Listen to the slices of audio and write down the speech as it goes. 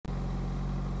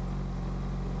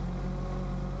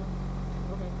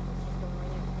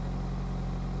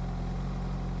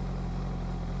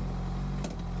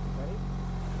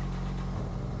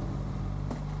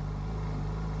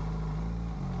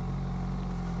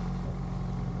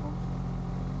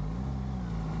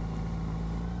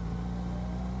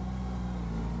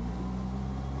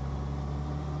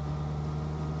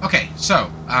Okay, so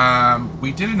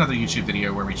we did another YouTube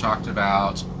video where we talked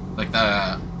about like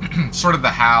the sort of the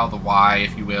how, the why,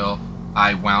 if you will.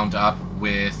 I wound up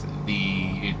with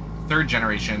the third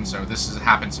generation, so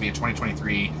happens to be a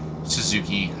 2023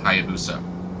 Suzuki Hayabusa.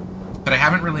 But I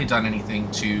haven't really done anything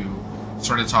to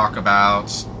sort of talk about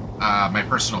my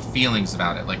personal feelings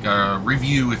about it, like a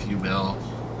review, if you will,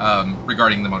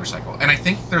 regarding the motorcycle. And I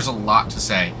think there's a lot to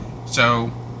say. So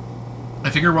I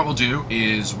figure what we'll do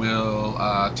is we'll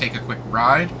take a quick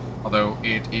ride, although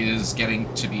it is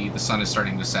getting to be, the sun is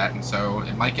starting to set, and so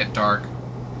it might get dark,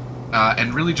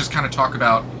 and really just kind of talk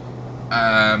about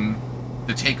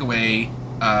the takeaway,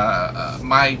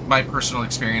 my personal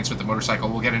experience with the motorcycle.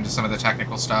 We'll get into some of the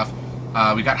technical stuff.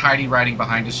 We got Heidi riding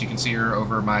behind us. You can see her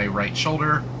over my right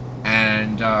shoulder,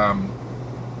 and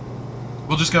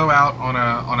we'll just go out on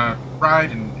a ride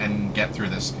and get through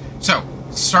this. So,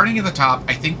 starting at the top,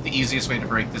 I think the easiest way to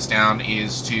break this down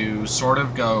is to sort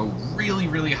of go really,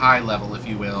 really high level, if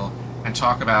you will, and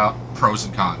talk about pros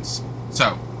and cons.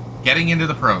 So, getting into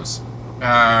the pros.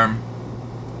 There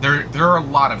are a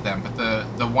lot of them, but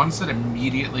the ones that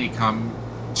immediately come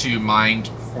to mind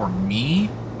for me,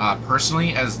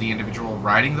 personally, as the individual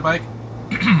riding the bike,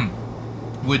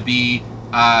 would be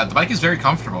the bike is very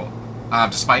comfortable,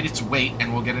 despite its weight,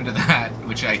 and we'll get into that,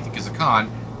 which I think is a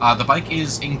con. The bike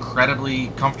is incredibly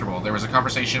comfortable. There was a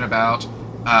conversation about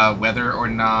whether or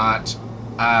not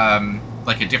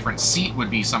like a different seat would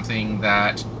be something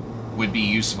that would be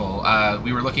useful.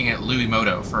 We were looking at Louis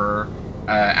Moto for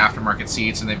aftermarket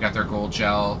seats, and they've got their gold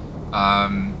gel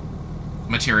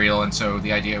material, and so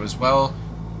the idea was, well,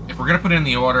 if we're going to put in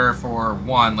the order for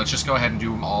one, let's just go ahead and do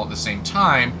them all at the same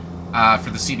time for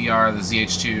the CBR, the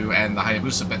ZH2, and the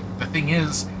Hayabusa. But the thing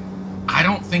is, I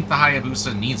don't think the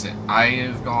Hayabusa needs it. I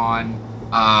have gone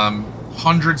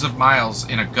hundreds of miles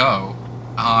in a go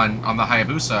on the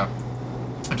Hayabusa.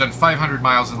 I've done 500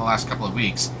 miles in the last couple of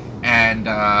weeks, and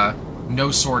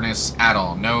no soreness at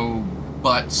all. No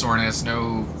butt soreness,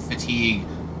 no fatigue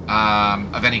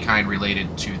of any kind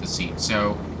related to the seat.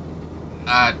 So,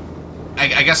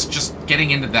 I guess just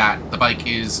getting into that, the bike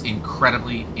is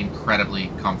incredibly, incredibly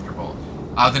comfortable.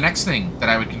 The next thing that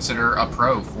I would consider a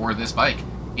pro for this bike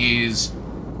is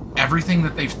everything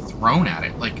that they've thrown at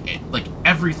it, like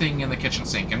everything in the kitchen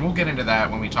sink, and we'll get into that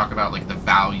when we talk about like the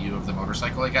value of the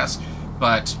motorcycle, I guess.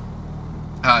 But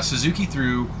Suzuki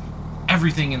threw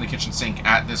everything in the kitchen sink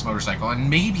at this motorcycle, and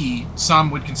maybe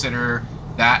some would consider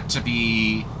that to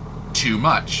be too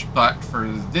much, but for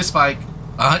this bike,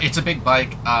 it's a big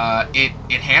bike.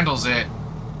 It handles it.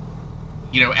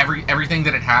 You know, everything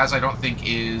that it has, I don't think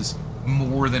is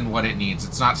more than what it needs.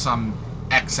 It's not some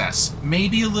excess.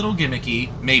 Maybe a little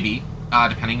gimmicky, maybe,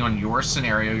 depending on your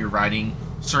scenario, your riding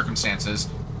circumstances,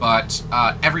 but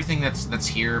everything that's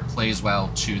here plays well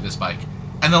to this bike.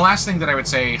 And the last thing that I would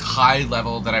say, high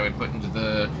level, that I would put into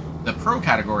the pro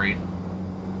category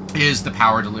is the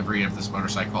power delivery of this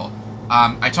motorcycle.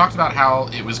 I talked about how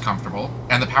it was comfortable,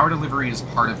 and the power delivery is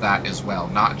part of that as well.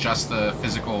 Not just the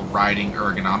physical riding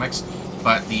ergonomics,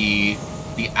 but the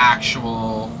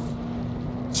actual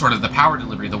sort of the power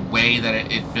delivery, the way that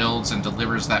it builds and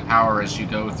delivers that power as you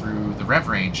go through the rev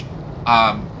range.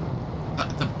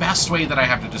 The best way that I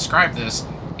have to describe this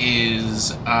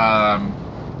is, and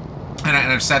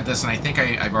I've said this, and I think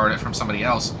I borrowed it from somebody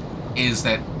else, is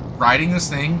that riding this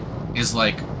thing is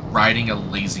like riding a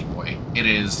lazy boy. It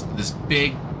is this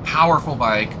big, powerful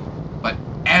bike, but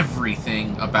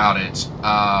everything about it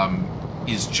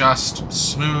is just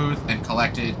smooth and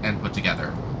collected and put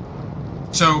together.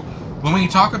 So when we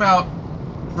talk about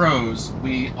pros,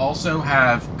 we also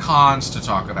have cons to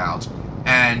talk about.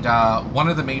 And one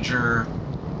of the major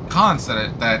cons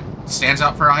that stands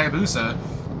out for a Hayabusa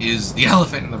is the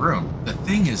elephant in the room. The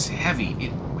thing is heavy.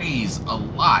 It weighs a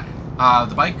lot.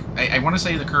 The bike, I want to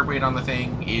say the curb weight on the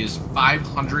thing is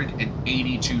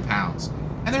 582 pounds.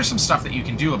 And there's some stuff that you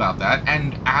can do about that,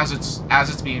 and as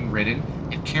it's being ridden,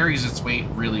 it carries its weight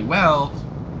really well,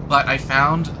 but I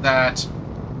found that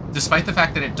despite the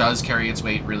fact that it does carry its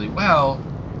weight really well,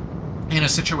 in a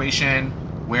situation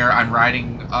where I'm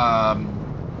riding, I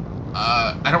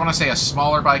don't want to say a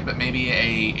smaller bike, but maybe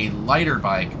a lighter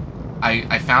bike,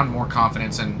 I found more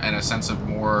confidence and a sense of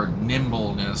more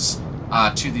nimbleness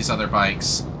to these other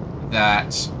bikes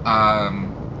that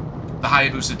the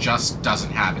Hayabusa just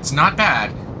doesn't have. It's not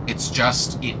bad, it's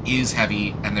just, it is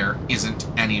heavy, and there isn't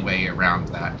any way around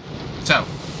that. So,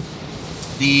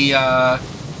 the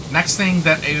next thing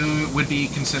that would be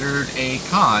considered a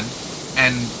con,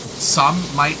 and some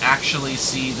might actually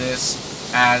see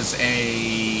this as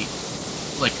a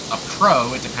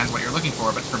pro, it depends what you're looking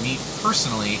for, but for me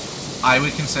personally, I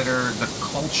would consider the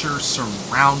culture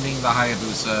surrounding the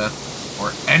Hayabusa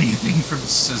or anything from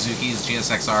Suzuki's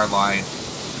GSX-R line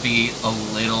to be a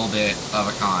little bit of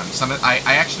a con.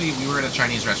 We were at a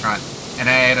Chinese restaurant, and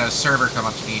I had a server come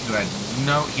up to me who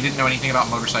he didn't know anything about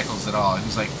motorcycles at all. And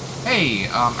he's like, "Hey,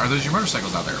 are those your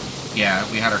motorcycles out there?" Yeah,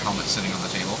 we had our helmets sitting on the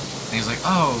table. And he's like,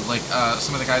 "Oh, like,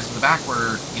 some of the guys in the back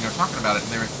were, talking about it,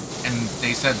 and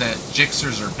they said that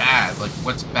Gixxers are bad. Like,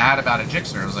 what's bad about a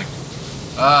Gixxer?" I was like,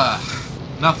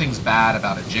 nothing's bad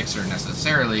about a Gixxer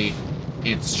necessarily.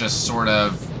 It's just sort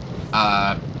of,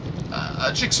 a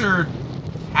Gixxer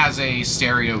has a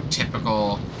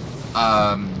stereotypical,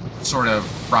 sort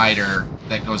of rider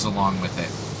that goes along with it.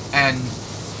 And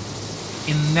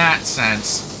in that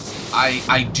sense,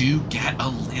 I do get a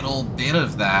little bit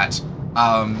of that,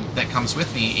 that comes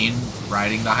with me in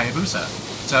riding the Hayabusa.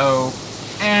 So,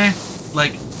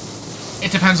 like,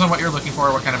 it depends on what you're looking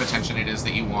for, what kind of attention it is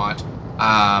that you want.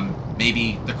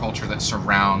 Maybe the culture that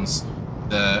surrounds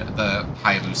the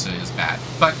Hayabusa is bad.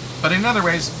 But in other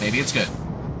ways, maybe it's good.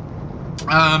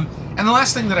 And the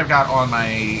last thing that I've got on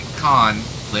my con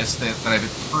list that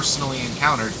I've personally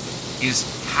encountered is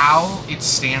how it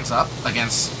stands up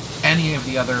against any of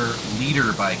the other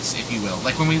leader bikes, if you will.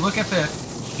 Like, when we look at the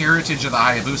heritage of the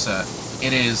Hayabusa,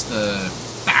 it is the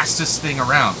fastest thing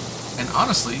around. And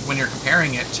honestly, when you're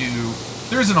comparing it to...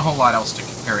 There isn't a whole lot else to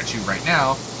compare it to right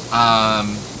now,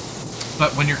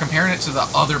 but when you're comparing it to the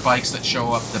other bikes that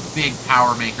show up, the big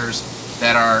power makers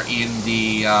that are in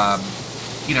the,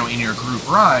 in your group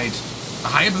ride, the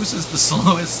Hayabusa is the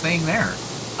slowest thing there.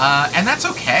 And that's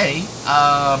okay.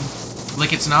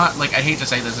 Like, it's not, like, I hate to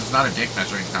say this, it's not a dick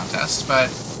measuring contest,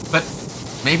 but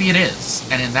maybe it is.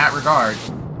 And in that regard,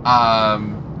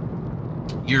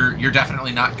 you're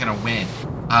definitely not going to win.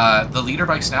 The leader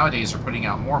bikes nowadays are putting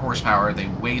out more horsepower. They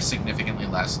weigh significantly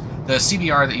less. The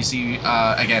CBR that you see,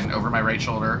 again, over my right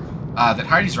shoulder, that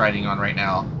Heidi's riding on right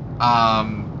now,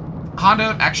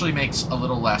 Honda actually makes a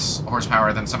little less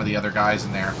horsepower than some of the other guys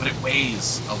in there, but it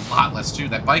weighs a lot less, too.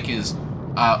 That bike is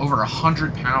over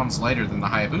 100 pounds lighter than the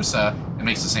Hayabusa and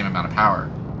makes the same amount of power.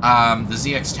 The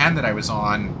ZX-10 that I was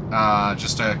on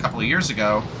just a couple of years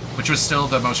ago, which was still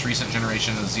the most recent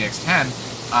generation of the ZX-10,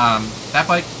 that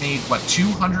bike made,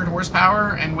 200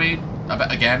 horsepower and weighed,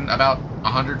 again, about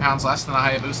 100 pounds less than the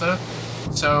Hayabusa.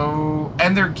 So,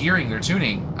 and their gearing, their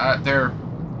tuning, they're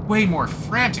way more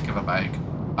frantic of a bike.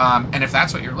 And if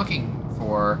that's what you're looking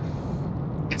for,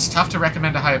 it's tough to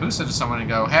recommend a Hayabusa to someone and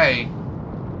go, hey,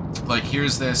 like,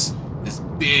 here's this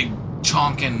big,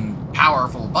 chonkin',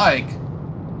 powerful bike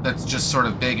that's just sort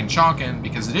of big and chonkin'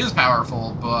 because it is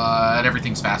powerful, but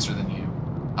everything's faster than you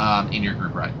in your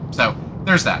group ride. So,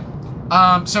 there's that.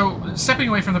 So, stepping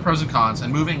away from the pros and cons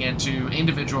and moving into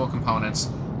individual components,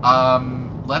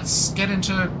 let's get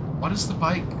into what is the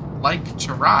bike like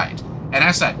to ride. And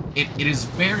as I said, it is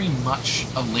very much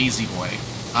a lazy boy.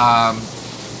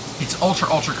 It's ultra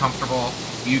comfortable.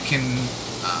 You can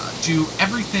do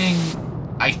everything,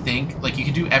 I think. Like, you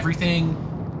can do everything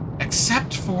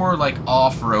except for, like,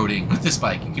 off-roading with this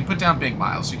bike. You can put down big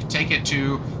miles. You can take it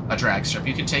to a drag strip.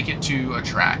 You can take it to a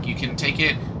track. You can take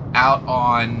it out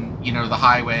on, the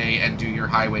highway and do your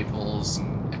highway pulls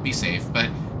and be safe. But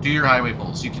do your highway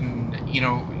pulls. You can,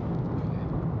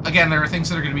 again, there are things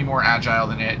that are going to be more agile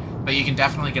than it, but you can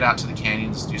definitely get out to the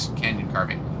canyons, do some canyon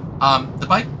carving. The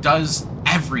bike does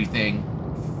everything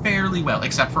fairly well,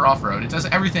 except for off-road. It does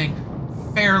everything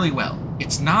fairly well.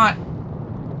 It's not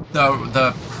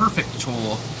the perfect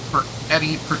tool for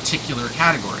any particular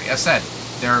category. As said,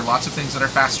 there are lots of things that are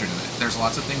faster than it. There's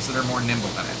lots of things that are more nimble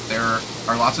than it. There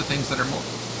are lots of things that are more,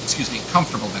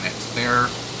 comfortable than it. There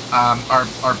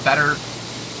are better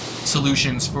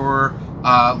solutions for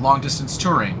long-distance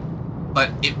touring,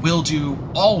 but it will do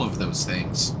all of those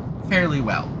things fairly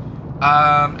well.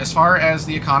 As far as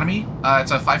the economy,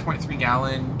 it's a 5.3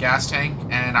 gallon gas tank,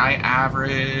 and I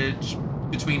average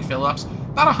between fill-ups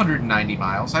about 190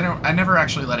 miles. I never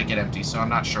actually let it get empty, so I'm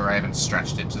not sure. I haven't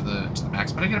stretched it to the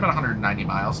max, but I get about 190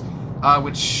 miles,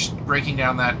 which, breaking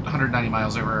down that 190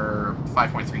 miles over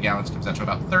 5.3 gallons comes out to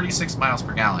about 36 miles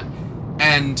per gallon.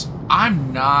 And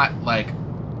I'm not, like,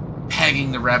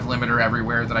 pegging the rev limiter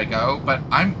everywhere that I go, but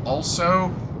I'm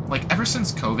also, like, ever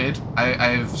since COVID,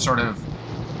 I've sort of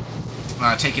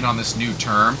taken on this new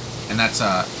term, and that's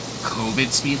a COVID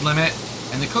speed limit.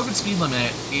 And the COVID speed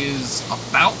limit is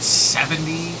about 70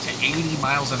 to 80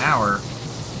 miles an hour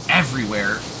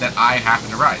everywhere that I happen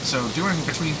to ride. So doing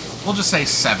between, we'll just say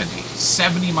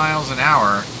 70 miles an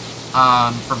hour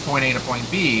from point A to point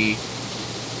B,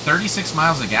 36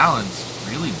 miles a gallon's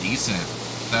really decent.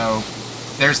 So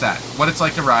there's that. What it's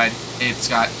like to ride. It's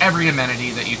got every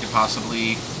amenity that you could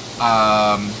possibly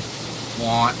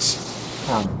want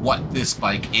for what this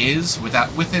bike is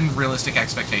within realistic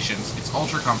expectations. It's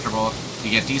ultra comfortable.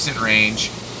 You get decent range.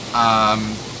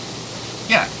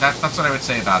 Yeah, that's what I would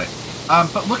say about it.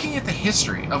 But looking at the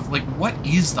history of, like, what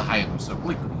is the Hayabusa?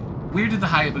 Like, where did the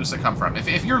Hayabusa come from?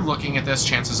 If you're looking at this,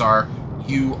 chances are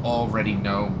you already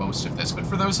know most of this. But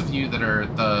for those of you that are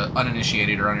the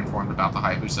uninitiated or uninformed about the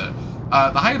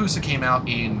Hayabusa came out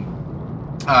in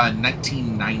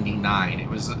 1999. It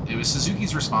was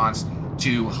Suzuki's response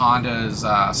to Honda's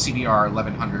CBR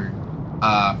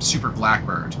 1100 Super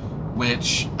Blackbird,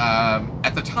 which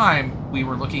at the time we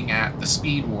were looking at the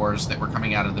speed wars that were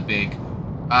coming out of the big.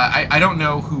 I don't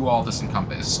know who all this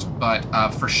encompassed, but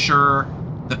for sure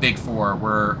the big four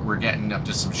were getting up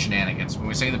to some shenanigans. When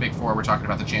we say the big four, we're talking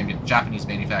about the Japanese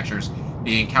manufacturers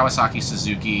being Kawasaki,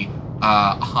 Suzuki,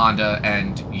 Honda,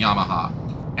 and Yamaha.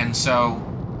 And so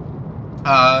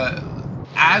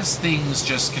as things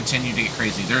just continue to get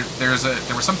crazy, there was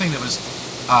something that was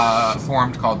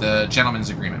formed called the Gentleman's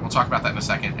Agreement. We'll talk about that in a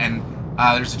second. And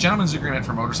there's a Gentleman's Agreement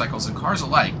for motorcycles and cars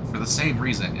alike for the same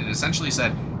reason. It essentially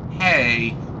said,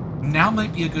 hey, now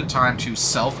might be a good time to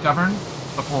self-govern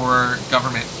before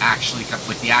government actually,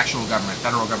 like the actual government,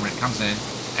 federal government, comes in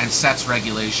and sets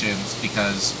regulations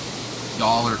because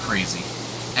y'all are crazy.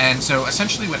 And so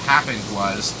essentially what happened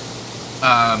was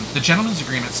the Gentleman's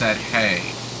Agreement said,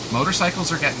 hey,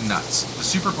 motorcycles are getting nuts. The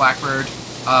Super Blackbird,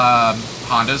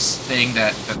 Honda's thing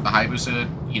that the Hayabusa,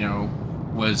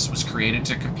 was created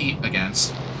to compete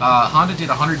against, Honda did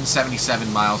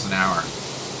 177 miles an hour.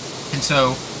 And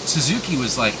so Suzuki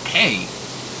was like, hey,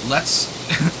 let's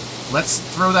let's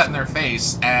throw that in their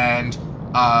face and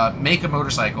make a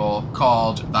motorcycle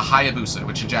called the Hayabusa,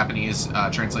 which in Japanese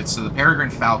translates to the peregrine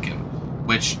falcon,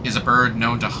 which is a bird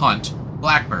known to hunt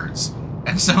blackbirds.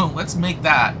 And so let's make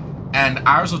that, and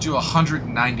ours will do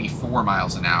 194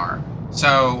 miles an hour.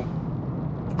 So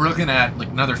we're looking at like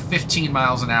another 15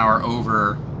 miles an hour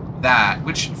over that,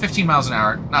 which 15 miles an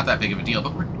hour, not that big of a deal,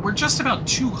 but we're just about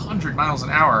 200 miles an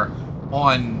hour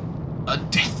on a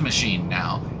death machine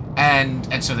now.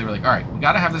 And so they were like, all right, we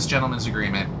got to have this Gentleman's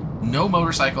Agreement. No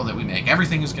motorcycle that we make,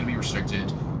 everything is going to be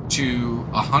restricted to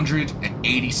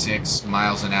 186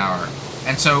 miles an hour.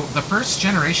 And so the first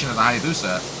generation of the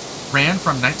Hayabusa ran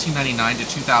from 1999 to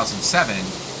 2007.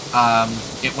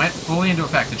 It went fully into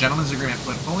effect. The Gentleman's Agreement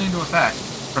went fully into effect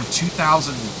from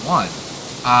 2001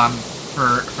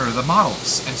 for the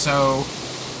models. And so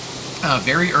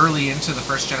very early into the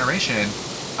first generation,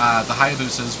 the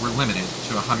Hayabusas were limited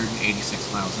to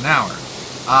 186 miles an hour.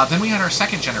 Then we had our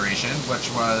second generation, which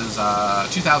was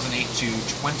 2008 to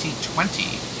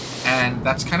 2020, and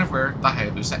that's kind of where the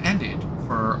Hayabusa ended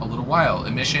for a little while.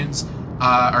 Emissions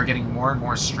are getting more and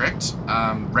more strict.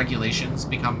 Regulations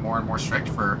become more and more strict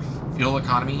for fuel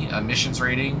economy, emissions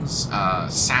ratings,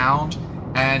 sound,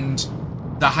 and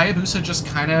the Hayabusa just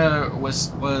kind of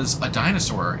was a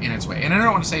dinosaur in its way. And I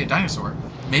don't want to say a dinosaur.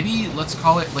 Maybe let's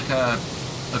call it like a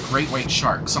great white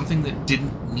shark, something that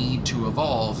didn't need to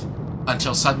evolve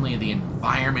until suddenly the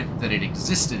environment that it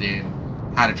existed in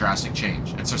had a drastic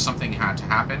change. And so something had to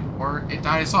happen or it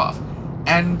dies off.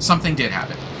 And something did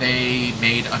happen. They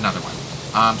made another one.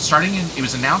 It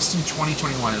was announced in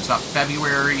 2021. It was about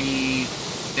February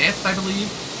 5th, I believe.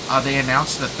 They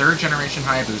announced the third generation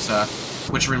Hayabusa,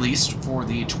 which released for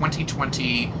the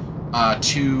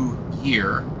 2022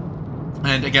 year.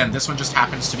 And again, this one just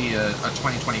happens to be a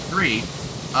 2023.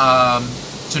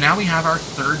 So now we have our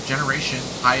third generation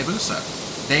Hayabusa.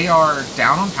 They are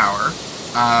down on power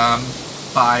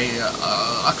by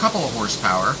a couple of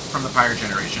horsepower from the prior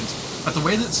generations. But the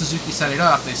way that Suzuki set it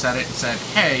up, they set it and said,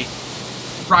 hey,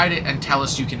 ride it and tell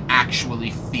us you can actually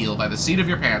feel, by the seat of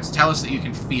your pants, tell us that you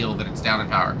can feel that it's down in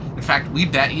power. In fact, we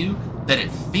bet you that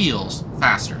it feels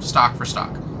faster, stock for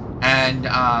stock. And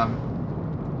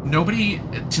nobody,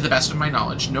 to the best of my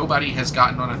knowledge, nobody has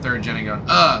gotten on a third gen and gone,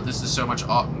 this is so much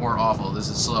more awful, this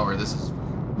is slower, this is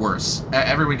worse.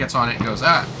 Everyone gets on it and goes,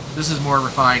 this is more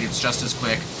refined, it's just as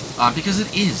quick. Because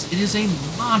it is a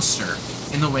monster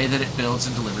in the way that it builds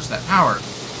and delivers that power.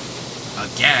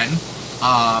 Again,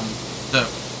 the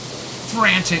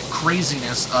frantic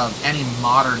craziness of any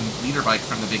modern leader bike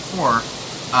from the Big Four,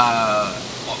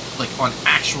 like on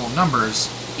actual numbers,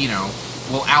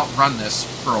 will outrun this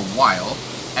for a while,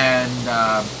 and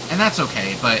that's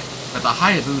okay. But the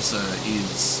Hayabusa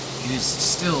is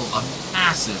still a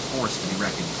massive force to be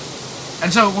reckoned with.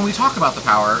 And so when we talk about the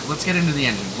power, let's get into the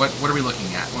engine. What are we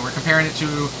looking at when we're comparing it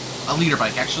to a leader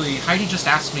bike? Actually, Heidi just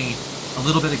asked me a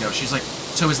little bit ago. She's like,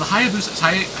 so is the Hayabusa...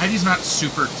 Heidi's not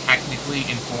super technically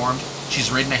informed.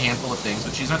 She's ridden a handful of things,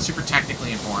 but she's not super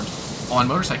technically informed. on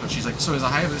motorcycles. She's like, so is a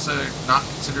Hayabusa not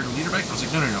considered a leader bike? I was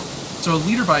like, no. So a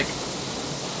leader bike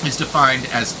is defined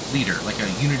as liter, like a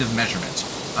unit of measurement.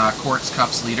 Quarts,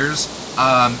 cups, liters.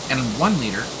 And 1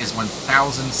 liter is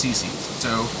 1,000 cc's.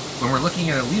 So when we're looking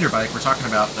at a liter bike, we're talking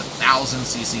about the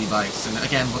 1,000cc bikes. And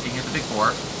again, looking at the big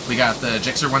four, we got the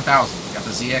Gixxer 1000, we got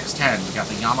the ZX10, we got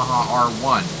the Yamaha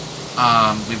R1,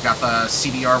 we've got the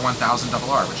CBR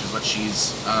 1000RR, which is what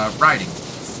she's riding.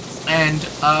 And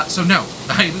so no,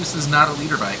 the Hayabusa is not a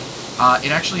liter bike.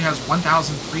 It actually has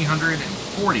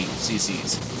 1,340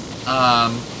 cc's.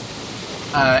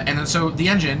 And then so the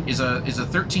engine is a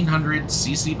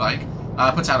 1,300cc bike.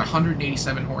 Puts out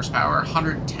 187 horsepower,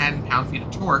 110 pound-feet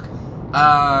of torque,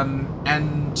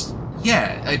 and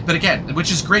yeah, but again,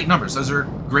 which is great numbers. Those are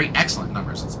great, excellent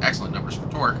numbers. It's excellent numbers for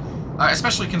torque,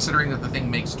 especially considering that the thing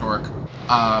makes torque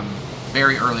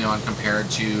very early on compared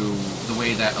to the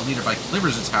way that a liter bike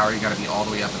delivers its power. You got to be all the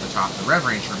way up at the top of the rev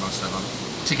range for most of them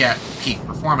to get peak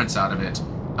performance out of it.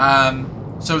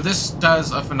 So this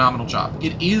does a phenomenal job.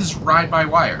 It is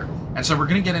ride-by-wire. And so we're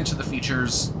going to get into the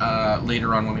features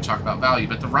later on when we talk about value.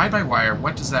 But the ride-by-wire,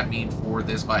 what does that mean for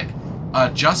this bike?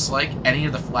 Just like any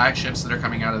of the flagships that are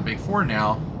coming out of the Big Four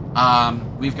now,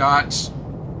 we've got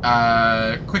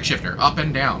quick shifter, up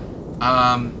and down.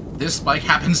 This bike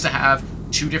happens to have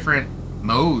 2 different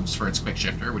modes for its quick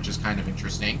shifter, which is kind of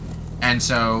interesting. And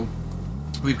so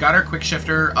we've got our quick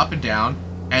shifter up and down,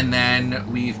 and then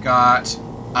we've got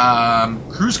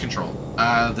cruise control.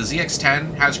 The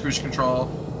ZX10 has cruise control.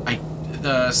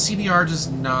 The CBR does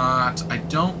not. I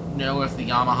don't know if the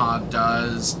Yamaha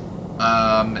does,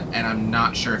 and I'm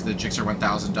not sure if the Gixxer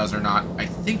 1000 does or not. I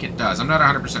think it does. I'm not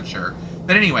 100% sure.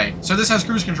 But anyway, so this has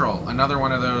cruise control. Another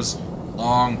one of those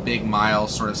long, big mile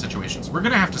sort of situations. We're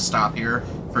going to have to stop here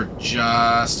for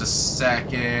just a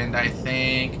second, I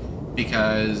think,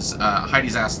 because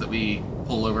Heidi's asked that we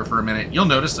pull over for a minute. You'll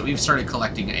notice that we've started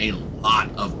collecting a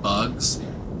lot of bugs.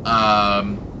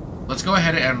 Let's go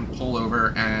ahead and pull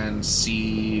over and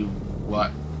see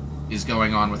what is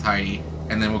going on with Heidi,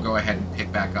 and then we'll go ahead and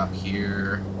pick back up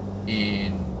here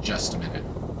in just a minute.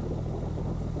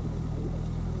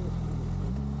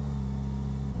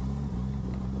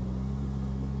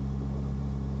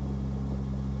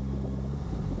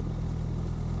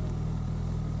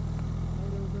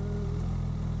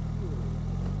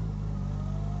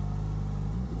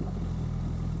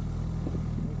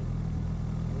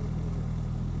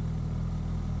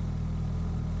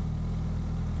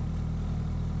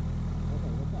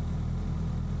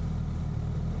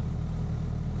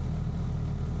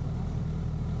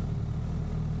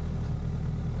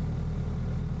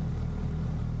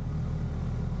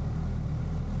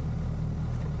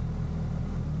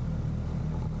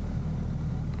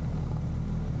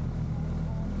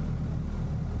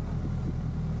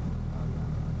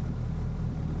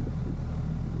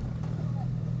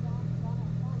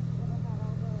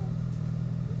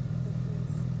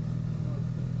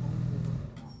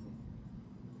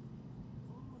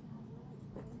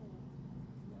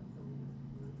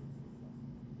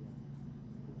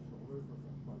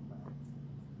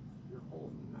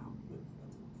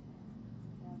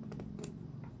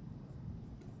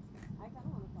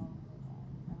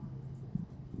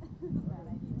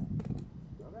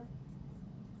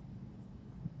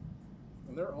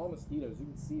 And they're all mosquitoes. You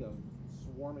can see them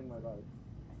swarming my bike.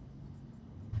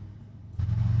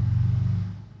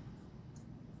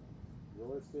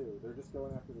 Yours too. They're just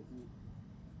going after the heat.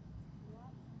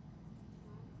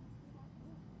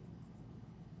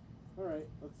 Alright,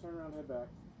 let's turn around and head back.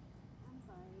 I'm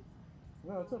sorry.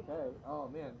 No, it's okay. Oh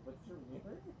man, look at your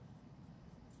mirror. Yeah.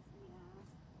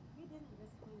 You didn't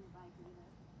just clean your bike either.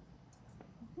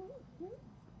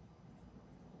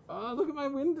 Look at my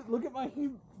window. Look at my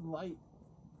light.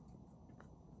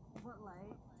 What light?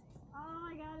 Oh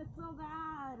my god, it's so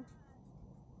bad.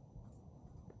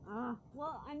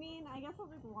 Well, I mean, I guess I'll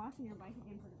be washing your bike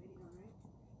again for the video,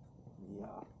 right?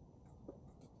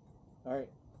 Yeah. Alright.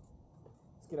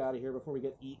 Let's get out of here before we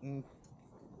get eaten.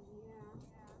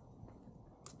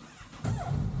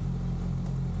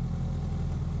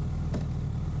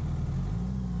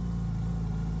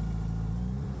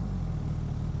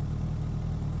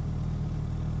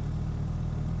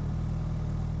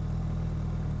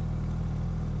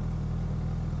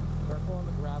 Careful on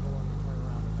the gravel when you turn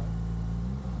around, okay?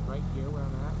 Right here where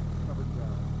I'm at, covered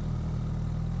gravel.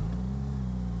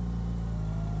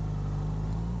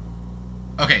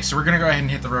 Okay, so we're going to go ahead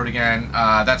and hit the road again.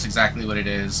 That's exactly what it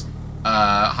is.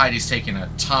 Heidi's taking a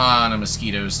ton of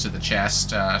mosquitoes to the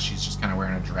chest. She's just kind of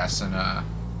wearing a dress and a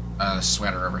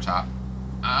sweater over top.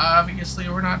 Obviously,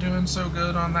 we're not doing so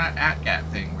good on that ATGAT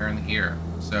thing, wearing the gear.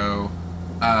 So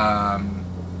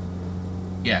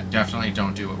Yeah, definitely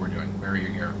don't do what we're doing. Wear your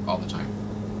gear all the time.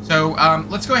 So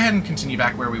let's go ahead and continue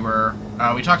back where we were.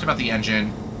 We talked about the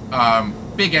engine.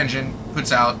 Big engine,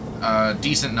 puts out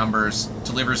decent numbers,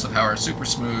 delivers the power super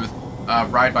smooth,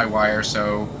 ride-by-wire,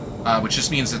 so which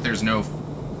just means that there's no,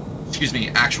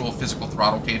 actual physical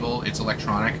throttle cable. It's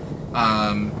electronic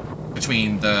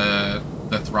between the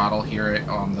throttle here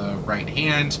on the right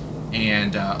hand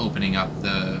and opening up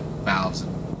the valves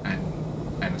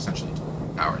and essentially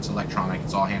power. It's electronic.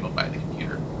 It's all handled by the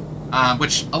computer,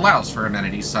 which allows for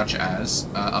amenities such as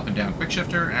up and down quick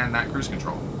shifter and that cruise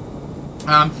control.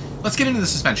 Let's get into the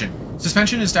suspension.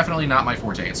 Suspension is definitely not my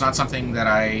forte. It's not something that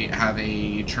I have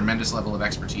a tremendous level of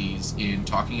expertise in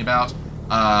talking about.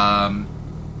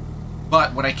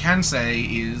 But what I can say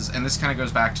is, and this kind of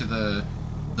goes back to the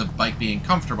bike being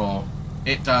comfortable,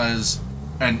 it does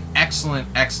an excellent,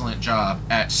 excellent job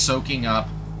at soaking up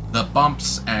the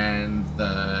bumps and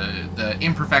the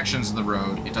imperfections of the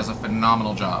road. It does a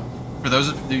phenomenal job. For those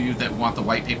of you that want the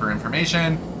white paper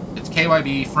information, it's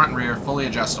KYB, front and rear, fully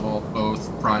adjustable,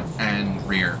 both front and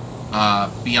rear.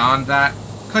 Beyond that,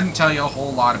 couldn't tell you a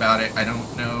whole lot about it. I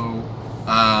don't know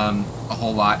a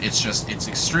whole lot. It's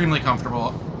extremely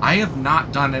comfortable. I have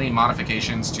not done any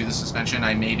modifications to the suspension.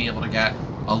 I may be able to get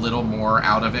a little more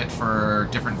out of it for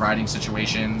different riding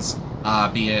situations,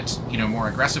 be it, more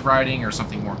aggressive riding or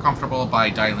something more comfortable by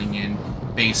dialing in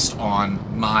based on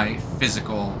my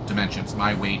physical dimensions,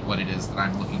 my weight, what it is that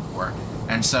I'm looking for.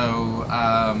 And so,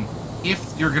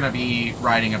 if you're going to be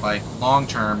riding a bike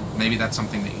long-term, maybe that's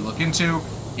something that you look into,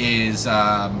 is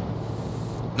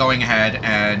going ahead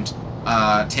and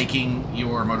taking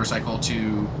your motorcycle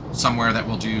to somewhere that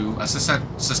will do a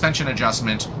suspension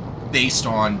adjustment based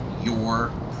on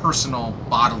your personal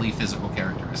bodily physical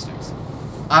characteristics.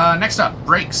 Next up,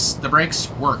 brakes. The brakes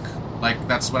work. Like,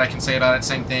 that's what I can say about it.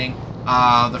 Same thing.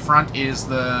 The front is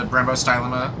the Brembo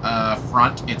Stylema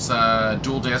front. It's a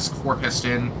dual disc,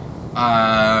 4-piston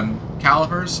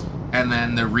calipers. And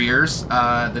then the rears,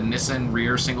 the Nissan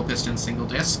rear single piston, single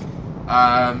disc.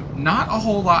 Not a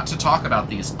whole lot to talk about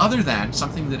these, other than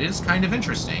something that is kind of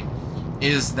interesting,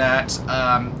 is that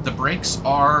the brakes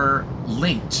are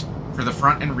linked for the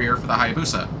front and rear for the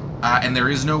Hayabusa. And there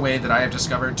is no way that I have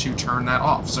discovered to turn that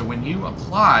off. So when you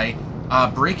apply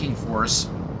braking force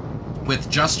with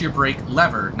just your brake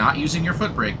lever, not using your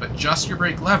foot brake, but just your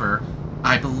brake lever,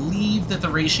 I believe that the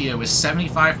ratio is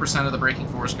 75% of the braking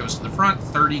force goes to the front,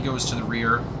 30 goes to the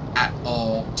rear at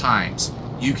all times.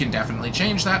 You can definitely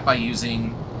change that by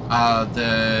using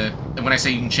and when I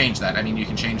say you can change that, I mean you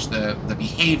can change the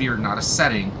behavior, not a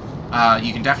setting.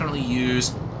 You can definitely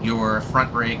use your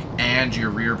front brake and your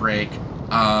rear brake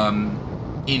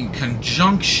in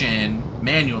conjunction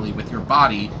manually with your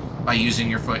body by using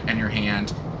your foot and your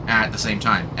hand at the same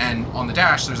time. And on the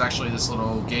dash, there's actually this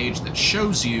little gauge that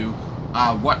shows you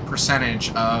what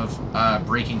percentage of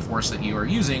braking force that you are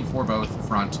using for both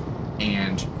front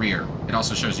and rear. It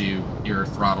also shows you your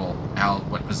throttle,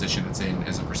 what position it's in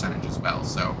as a percentage as well.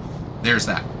 So there's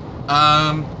that.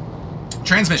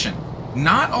 Transmission.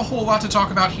 Not a whole lot to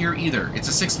talk about here either. It's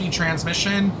a 6-speed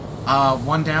transmission,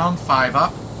 1 down, 5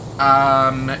 up.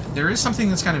 There is something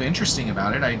that's kind of interesting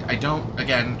about it. I don't,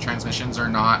 again, transmissions are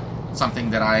not something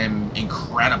that I am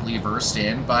incredibly versed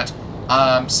in, but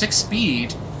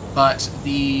 6-speed, but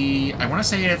I want to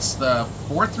say it's the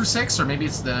 4th through 6th, or maybe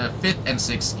it's the 5th and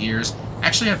 6th gears,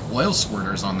 actually have oil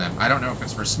squirters on them. I don't know if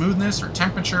it's for smoothness or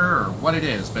temperature or what it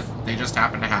is, but they just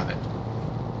happen to have it.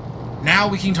 Now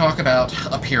we can talk about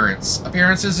appearance.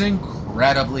 Appearance is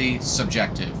incredibly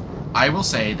subjective. I will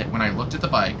say that when I looked at the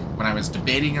bike, when I was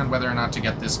debating on whether or not to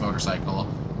get this motorcycle,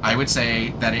 I would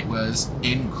say that it was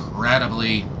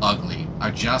incredibly ugly. I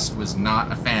just was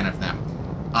not a fan of them.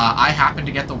 I happened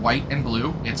to get the white and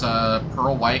blue. It's a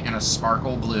pearl white and a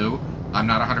sparkle blue. I'm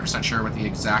not 100% sure what the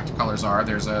exact colors are.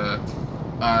 There's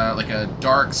like a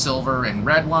dark silver and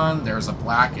red one. There's a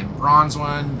black and bronze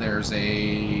one. There's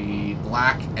a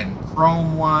black and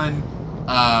chrome one.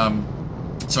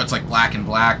 So it's like black and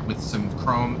black with some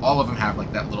chrome. All of them have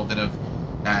like that little bit of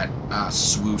that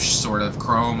swoosh sort of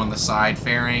chrome on the side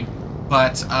fairing.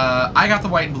 But I got the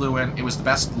white and blue one. It was the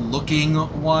best looking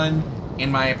one,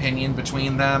 in my opinion,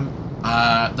 between them.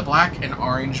 The black and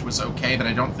orange was okay, but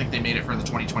I don't think they made it for the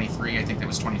 2023. I think that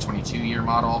was 2022 year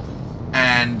model.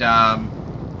 And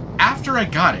after I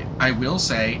got it, I will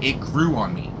say it grew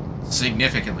on me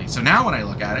significantly. So now when I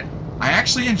look at it, I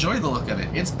actually enjoy the look of it.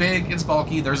 It's big, it's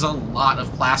bulky, there's a lot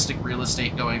of plastic real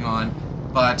estate going on,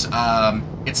 but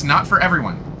it's not for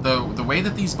everyone. The way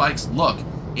that these bikes look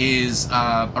is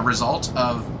a result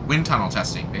of wind tunnel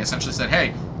testing. They essentially said,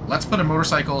 hey, let's put a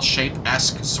motorcycle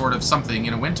shape-esque sort of something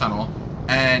in a wind tunnel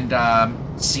and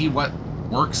see what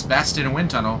works best in a wind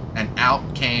tunnel, and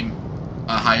out came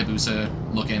a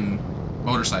Hayabusa-looking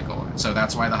motorcycle. And so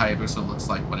that's why the Hayabusa looks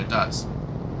like what it does.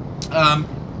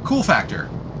 Cool factor.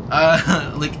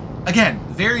 Like, again,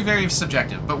 very, very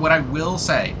subjective, but what I will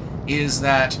say is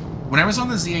that when I was on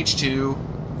the ZH2,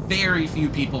 very few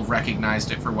people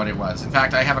recognized it for what it was. In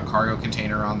fact, I have a cargo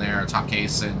container on there, a top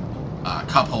case, and a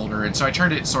cup holder, and so I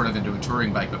turned it sort of into a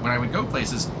touring bike. But when I would go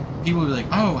places, people would be like,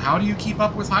 oh, how do you keep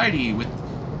up with Heidi with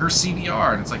her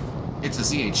CBR? And it's like, it's a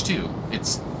ZH2.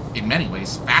 It's, in many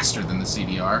ways, faster than the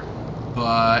CBR,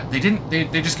 but they didn't,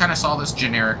 they just kind of saw this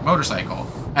generic motorcycle.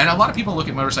 And a lot of people look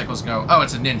at motorcycles and go, oh,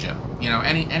 it's a Ninja. You know,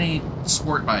 any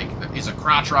sport bike is a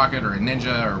crotch rocket or a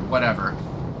Ninja or whatever.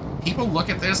 People look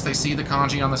at this, they see the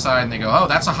kanji on the side, and they go, oh,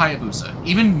 that's a Hayabusa.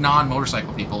 Even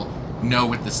non-motorcycle people know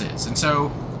what this is. And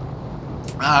so,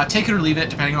 take it or leave it,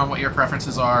 depending on what your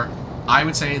preferences are. I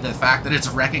would say the fact that it's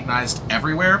recognized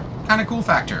everywhere, kind of cool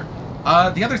factor.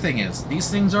 The other thing is,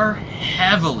 these things are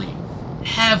heavily,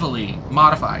 heavily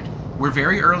modified. We're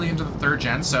very early into the 3rd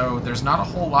gen, so there's not a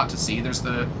whole lot to see. There's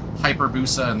the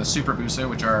Hyperbusa and the Superbusa,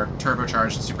 which are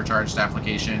turbocharged and supercharged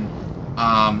application,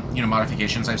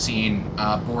 modifications I've seen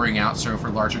boring out, so for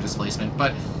larger displacement.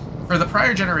 But for the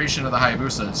prior generation of the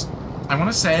Hayabusas, I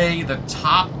want to say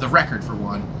the record for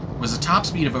one was a top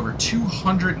speed of over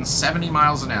 270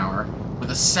 miles an hour with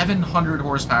a 700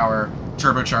 horsepower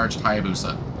turbocharged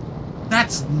Hayabusa.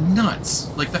 That's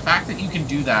nuts. Like, the fact that you can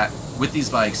do that with these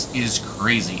bikes is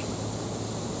crazy.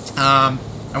 I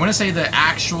want to say the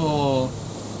actual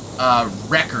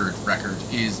record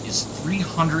is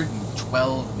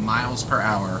 312 miles per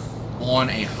hour on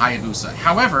a Hayabusa.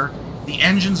 However, the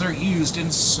engines are used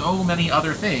in so many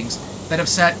other things that have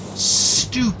set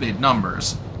stupid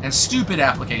numbers and stupid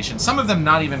applications, some of them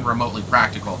not even remotely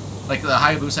practical, like the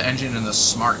Hayabusa engine in the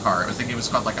smart car. I think it was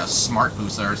called like a Smart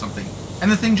Busa or something,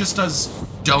 and the thing just does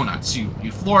donuts.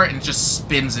 You floor it and it just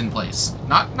spins in place.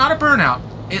 Not a burnout,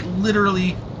 it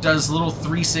literally does little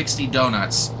 360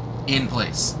 donuts in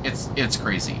place. It's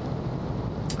crazy.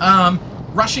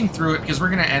 Rushing through it, because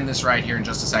we're going to end this right here in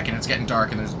just a second. It's getting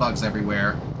dark and there's bugs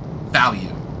everywhere.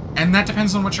 Value. And that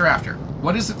depends on what you're after.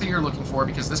 What is it that you're looking for?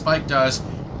 Because this bike does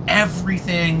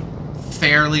everything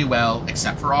fairly well,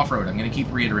 except for off-road. I'm going to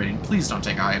keep reiterating, please don't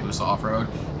take a Hayabusa off-road.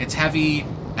 It's heavy,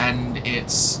 and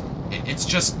it's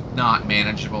just not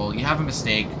manageable. You have a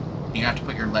mistake, you have to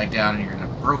put your leg down, and you're going to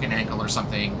have a broken ankle or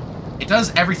something. It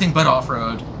does everything but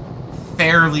off-road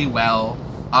fairly well.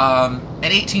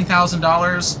 At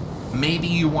 $18,000, maybe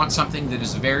you want something that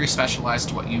is very specialized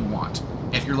to what you want.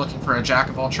 If you're looking for a jack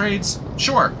of all trades,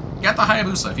 sure, get the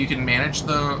Hayabusa. If you can manage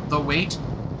the weight,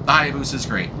 the Hayabusa is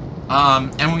great.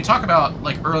 And when we talk about,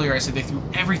 like earlier, I said they threw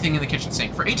everything in the kitchen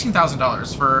sink. For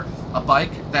 $18,000, for a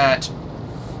bike that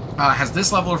has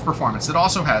this level of performance, that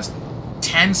also has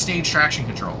 10-stage traction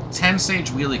control, 10-stage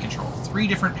wheelie control, 3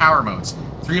 different power modes.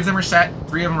 3 of them are set,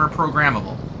 3 of them are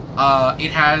programmable.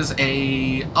 It has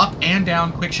a up and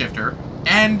down quick shifter,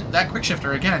 and that quick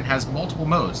shifter, again, has multiple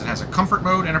modes. It has a comfort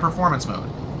mode and a performance mode.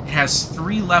 It has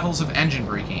 3 levels of engine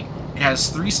braking. It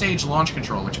has 3-stage launch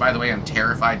control, which, by the way, I'm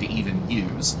terrified to even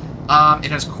use.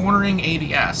 It has cornering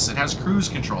ABS. It has cruise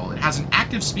control. It has an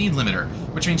active speed limiter,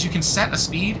 which means you can set a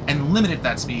speed and limit it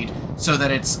that speed so that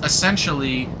it's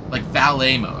essentially like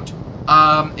valet mode.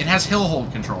 It has hill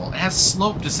hold control. It has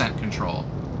slope descent control.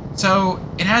 So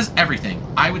it has everything.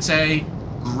 I would say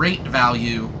great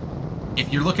value.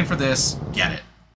 If you're looking for this, get it.